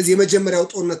 ስለዚህ የመጀመሪያው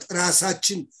ጦርነት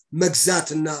ራሳችን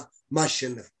መግዛትና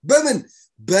ማሸነፍ። በምን?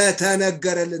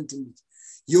 በተነገረልን ትንቢት።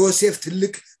 ዮሴፍ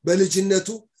ትልቅ በልጅነቱ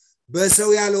በሰው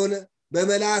ያልሆነ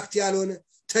በመላእክት ያልሆነ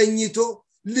ተኝቶ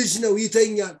ልጅ ነው፣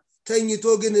 ይተኛል። ተኝቶ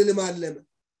ግን ሕልም አለመ።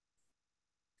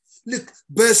 ልክ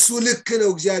በሱ ልክ ነው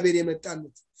እግዚአብሔር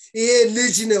የመጣለት። ይሄ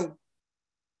ልጅ ነው።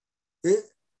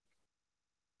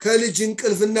 ከልጅ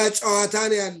እንቅልፍና ጨዋታ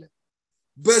ነው ያለ።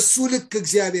 በሱ ልክ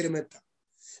እግዚአብሔር መጣ።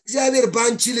 እግዚአብሔር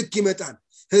ባንቺ ልክ ይመጣል።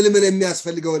 ሕልም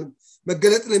ለሚያስፈልገው ሕልም፣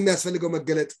 መገለጥ ለሚያስፈልገው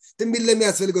መገለጥ፣ ትንቢት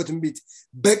ለሚያስፈልገው ትንቢት፣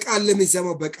 በቃል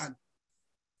ለሚሰማው በቃል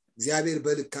እግዚአብሔር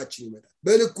በልካችን ይመጣል።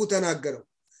 በልኩ ተናገረው።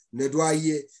 ነዷዬ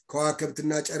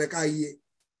ከዋክብትና ጨረቃዬ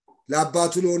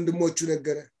ለአባቱ ለወንድሞቹ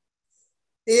ነገረ።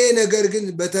 ይሄ ነገር ግን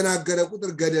በተናገረ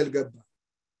ቁጥር ገደል ገባ።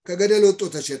 ከገደል ወጥቶ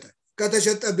ተሸጠ።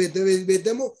 ከተሸጠ ቤት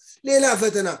ደግሞ ሌላ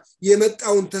ፈተና፣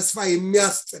 የመጣውን ተስፋ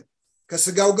የሚያስጥል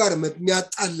ከስጋው ጋር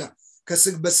የሚያጣላ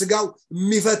በስጋው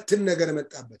የሚፈትን ነገር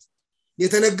መጣበት።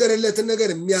 የተነገረለትን ነገር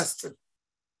የሚያስጥል፣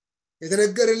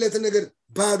 የተነገረለትን ነገር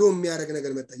ባዶ የሚያደርግ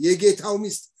ነገር መጣ። የጌታው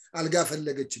ሚስት አልጋ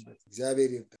ፈለገችበት።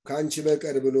 እግዚአብሔር ይርዳ። ካንቺ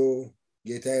በቀር ብሎ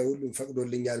ጌታዬ ሁሉን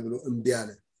ፈቅዶልኛል ብሎ እምቢ አለ።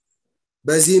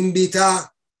 በዚህ እምቢታ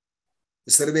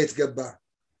እስር ቤት ገባ።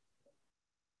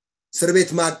 እስር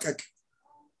ቤት ማቀቅ፣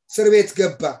 እስር ቤት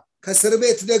ገባ። ከእስር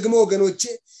ቤት ደግሞ ወገኖቼ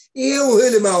ይሄው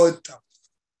ሕልም አወጣው።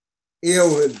 ይሄው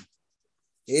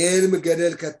ሕልም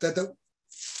ገደል ከተተው።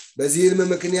 በዚህ ሕልም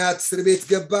ምክንያት እስር ቤት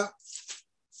ገባ።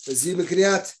 በዚህ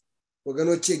ምክንያት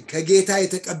ወገኖቼ ከጌታ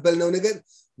የተቀበልነው ነገር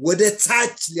ወደ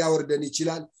ታች ሊያወርደን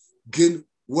ይችላል፣ ግን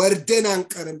ወርደን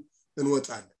አንቀርም፣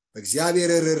 እንወጣለን።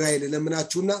 በእግዚአብሔር ርኅራኄ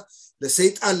ለምናችሁና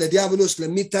ለሰይጣን ለዲያብሎስ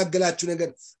ለሚታገላችሁ ነገር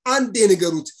አንዴ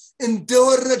ንገሩት።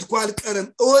 እንደወረድኩ አልቀርም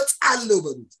እወጣለሁ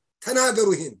በሉት። ተናገሩ።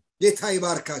 ይሄን ጌታ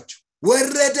ይባርካችሁ።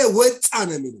 ወረደ ወጣ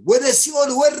ነው የሚለው። ወደ ሲኦል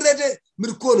ወረደ፣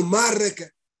 ምርኮን ማረከ።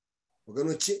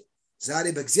 ወገኖቼ ዛሬ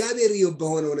በእግዚአብሔር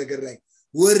በሆነው ነገር ላይ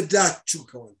ወርዳችሁ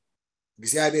ከሆነ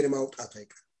እግዚአብሔር ማውጣቱ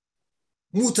አይቀርም።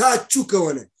 ሙታችሁ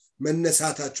ከሆነ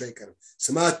መነሳታችሁ አይቀርም።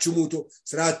 ስማችሁ ሙቶ፣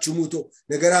 ስራችሁ ሙቶ፣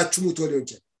 ነገራችሁ ሙቶ ሊሆን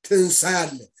ይችላል። ትንሣኤ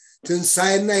አለ።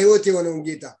 ትንሣኤና ሕይወት የሆነውን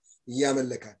ጌታ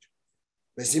እያመለካችሁ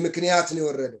በዚህ ምክንያት ነው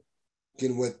የወረደው፣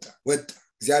 ግን ወጣ።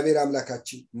 እግዚአብሔር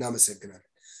አምላካችን እናመሰግናለን።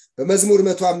 በመዝሙር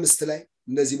 105 ላይ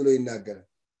እንደዚህ ብሎ ይናገራል።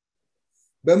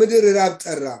 በምድር ራብ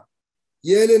ጠራ፣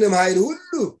 የእህልንም ኃይል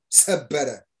ሁሉ ሰበረ።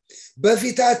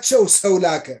 በፊታቸው ሰው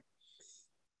ላከ።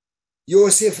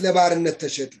 ዮሴፍ ለባርነት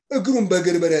ተሸጠ። እግሩም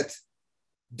በእግር ብረት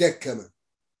ደከመ።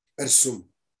 እርሱም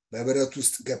በብረት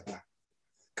ውስጥ ገባ።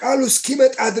 ቃሉ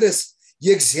እስኪመጣ ድረስ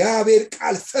የእግዚአብሔር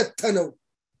ቃል ፈተነው።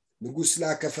 ንጉሥ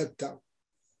ላከ፣ ፈታው።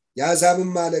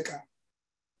 የአሕዛብም አለቃ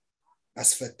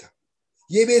አስፈታው።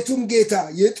 የቤቱም ጌታ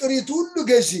የጥሪቱ ሁሉ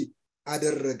ገዢ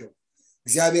አደረገው።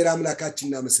 እግዚአብሔር አምላካችን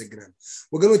እናመሰግናለን።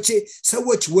 ወገኖቼ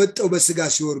ሰዎች ወጠው በስጋ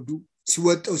ሲወርዱ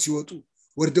ሲወጡ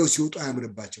ወርደው ሲወጡ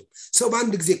አያምርባቸው። ሰው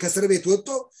በአንድ ጊዜ ከእስር ቤት ወጥቶ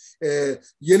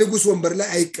የንጉሥ ወንበር ላይ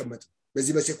አይቀመጥም።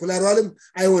 በዚህ በሴኩላሩ ዓለም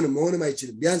አይሆንም፣ መሆንም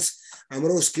አይችልም። ቢያንስ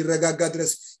አእምሮ እስኪረጋጋ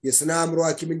ድረስ የስነ አእምሮ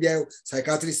ሐኪም እንዲያየው፣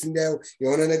 ሳይካትሪስት እንዲያየው፣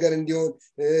 የሆነ ነገር እንዲሆን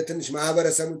ትንሽ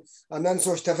ማህበረሰቡን አንዳንድ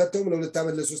ሰዎች ተፈተው ለ2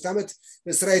 ዓመት ለ3 ዓመት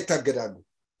እስራ ይታገዳሉ።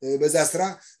 በዛ ስራ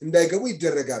እንዳይገቡ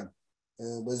ይደረጋሉ።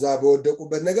 በዛ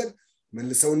በወደቁበት ነገር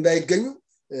መልሰው እንዳይገኙ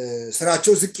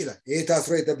ስራቸው ዝቅ ይላል። ይሄ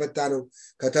ታስሮ የተፈታ ነው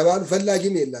ከተባሉ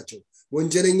ፈላጊም የላቸው፣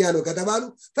 ወንጀለኛ ነው ከተባሉ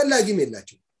ፈላጊም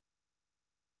የላቸው።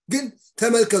 ግን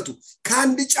ተመልከቱ፣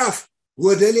 ከአንድ ጫፍ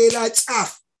ወደ ሌላ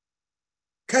ጫፍ፣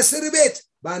 ከእስር ቤት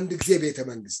በአንድ ጊዜ ቤተ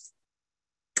መንግስት፣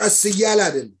 ቀስ እያለ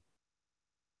አይደለም፣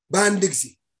 በአንድ ጊዜ።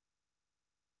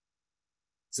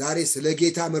 ዛሬ ስለ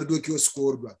ጌታ መርዶክዮስ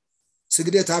ወርዷል፣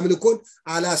 ስግደት አምልኮን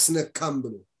አላስነካም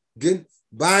ብሎ፣ ግን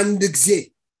በአንድ ጊዜ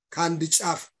ከአንድ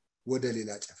ጫፍ ወደ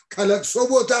ሌላ ጫፍ፣ ከለቅሶ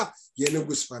ቦታ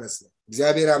የንጉስ ፈረስ ነው።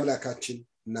 እግዚአብሔር አምላካችን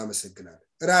እናመሰግናለን።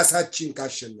 ራሳችን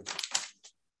ካሸነፈ፣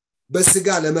 በስጋ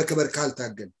ለመከበር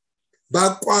ካልታገል፣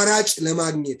 በአቋራጭ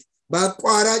ለማግኘት፣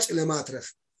 በአቋራጭ ለማትረፍ፣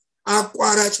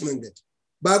 አቋራጭ መንገድ፣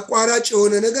 በአቋራጭ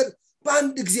የሆነ ነገር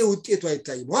በአንድ ጊዜ ውጤቱ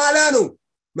አይታይም፣ ኋላ ነው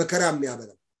መከራ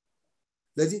የሚያበላው።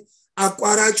 ስለዚህ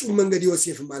አቋራጩን መንገድ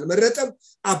ዮሴፍም አልመረጠም፣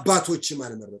 አባቶችም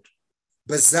አልመረጡ።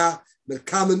 በዛ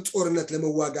መልካምን ጦርነት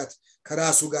ለመዋጋት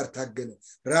ከራሱ ጋር ታገለ፣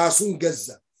 ራሱን ገዛ።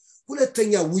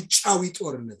 ሁለተኛ ውጫዊ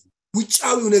ጦርነት።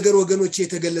 ውጫዊው ነገር ወገኖች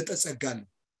የተገለጠ ጸጋ ነው።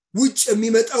 ውጭ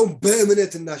የሚመጣው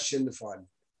በእምነት እናሸንፈዋለን።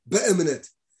 በእምነት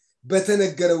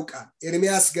በተነገረው ቃል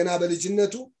ኤርሚያስ ገና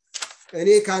በልጅነቱ እኔ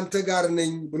ካንተ ጋር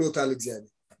ነኝ ብሎታል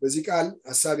እግዚአብሔር። በዚህ ቃል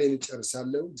ሐሳቤን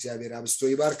እጨርሳለሁ። እግዚአብሔር አብስቶ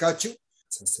ይባርካችሁ።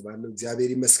 ተሰብስባለሁ። እግዚአብሔር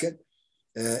ይመስገን።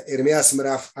 ኤርሚያስ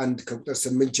ምዕራፍ 1 ከቁጥር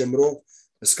 8 ጀምሮ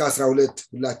እስከ 12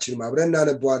 ሁላችንም አብረን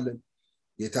እናነባዋለን።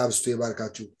 ጌታ አብስቶ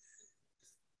ይባርካችሁ።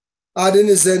 አድን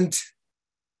ዘንድ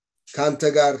ካንተ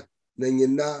ጋር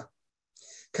ነኝና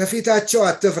ከፊታቸው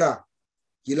አትፍራ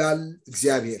ይላል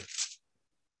እግዚአብሔር።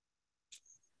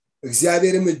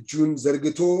 እግዚአብሔርም እጁን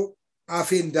ዘርግቶ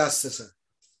አፌን ዳሰሰ።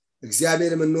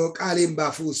 እግዚአብሔርም እነሆ ቃሌን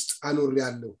በአፍ ውስጥ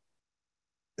አኖሬአለሁ።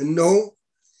 እነሆ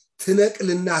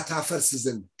ትነቅልና ታፈርስ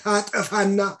ዘንድ፣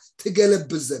 ታጠፋና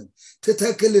ትገለብጥ ዘንድ፣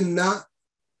 ትተክልና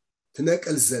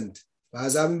ትነቅል ዘንድ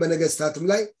በአሕዛብም በነገሥታትም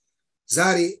ላይ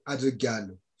ዛሬ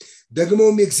አድርጌአለሁ።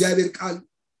 ደግሞም የእግዚአብሔር ቃል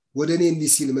ወደ እኔ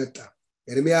እንዲህ ሲል መጣ።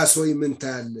 ኤርምያስ ሆይ ምን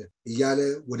ታያለህ እያለ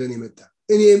ወደ እኔ መጣ።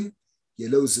 እኔም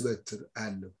የለውዝ በትር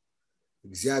አያለሁ።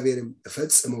 እግዚአብሔርም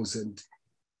እፈጽመው ዘንድ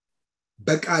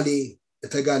በቃሌ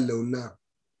እተጋለሁና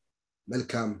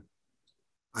መልካም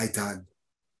አይተሃል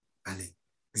አለኝ።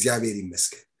 እግዚአብሔር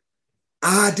ይመስገን።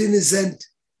 አድን ዘንድ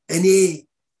እኔ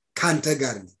ካንተ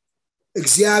ጋር ነኝ።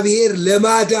 እግዚአብሔር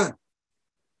ለማዳን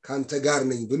ካንተ ጋር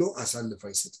ነኝ ብሎ አሳልፎ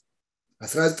አይሰጥም።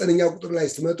 19ኛው ቁጥር ላይ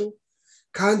ስትመጡ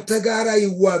ካንተ ጋር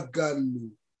ይዋጋሉ፣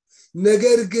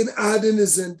 ነገር ግን አድን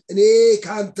ዘንድ እኔ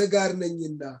ካንተ ጋር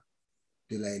ነኝና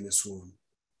ድል አይነሱም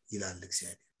ይላል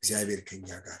እግዚአብሔር። እግዚአብሔር ከኛ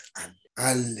ጋር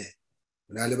አለ።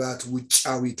 ምናልባት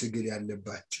ውጫዊ ትግል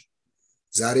ያለባቸው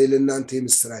ዛሬ ለእናንተ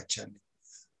የምስራች አለ።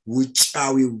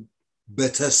 ውጫዊው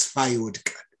በተስፋ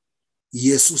ይወድቃል።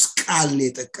 ኢየሱስ ቃል ነው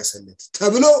የጠቀሰለት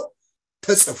ተብሎ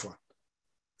ተጽፏል።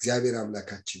 እግዚአብሔር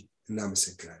አምላካችን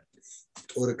እናመሰግናለን።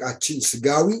 ጦርቃችን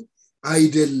ስጋዊ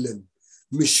አይደለም፣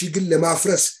 ምሽግን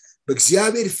ለማፍረስ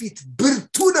በእግዚአብሔር ፊት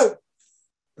ብርቱ ነው።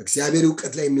 በእግዚአብሔር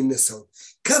ዕውቀት ላይ የሚነሳው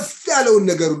ከፍ ያለውን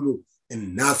ነገር ሁሉ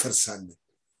እናፈርሳለን።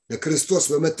 ለክርስቶስ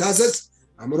በመታዘዝ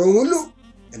አምሮን ሁሉ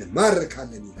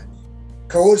እንማርካለን ይላል።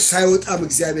 ከሆድ ሳይወጣም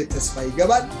እግዚአብሔር ተስፋ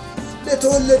ይገባል።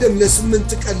 ለተወለደም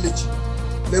ለ8 ቀን ልጅ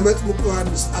ለመጥምቁ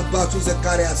ዮሐንስ አባቱ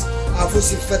ዘካርያስ አፉ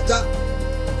ሲፈታ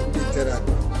እንዴት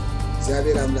ተናገረ።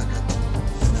 እግዚአብሔር አምላካችን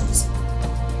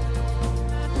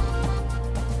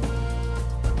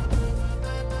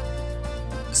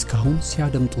እስካሁን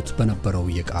ሲያደምጡት በነበረው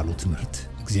የቃሉ ትምህርት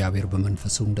እግዚአብሔር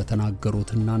በመንፈሱ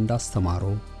እንደተናገሩትና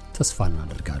እንዳስተማረው ተስፋ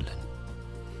እናደርጋለን።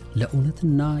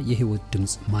 ለእውነትና የሕይወት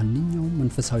ድምጽ ማንኛውም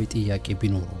መንፈሳዊ ጥያቄ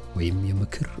ቢኖሩ ወይም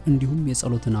የምክር እንዲሁም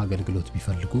የጸሎትን አገልግሎት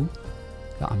ቢፈልጉ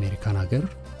ለአሜሪካን ሀገር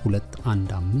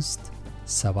 215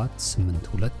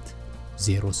 782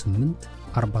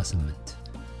 0848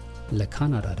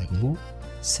 ለካናዳ ደግሞ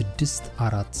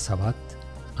 647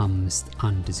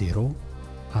 510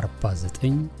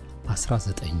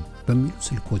 4919 በሚሉ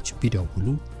ስልኮች ቢደውሉ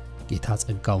ጌታ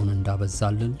ጸጋውን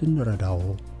እንዳበዛልን ልንረዳው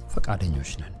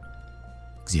ፈቃደኞች ነን።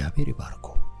 እግዚአብሔር ይባርኮ።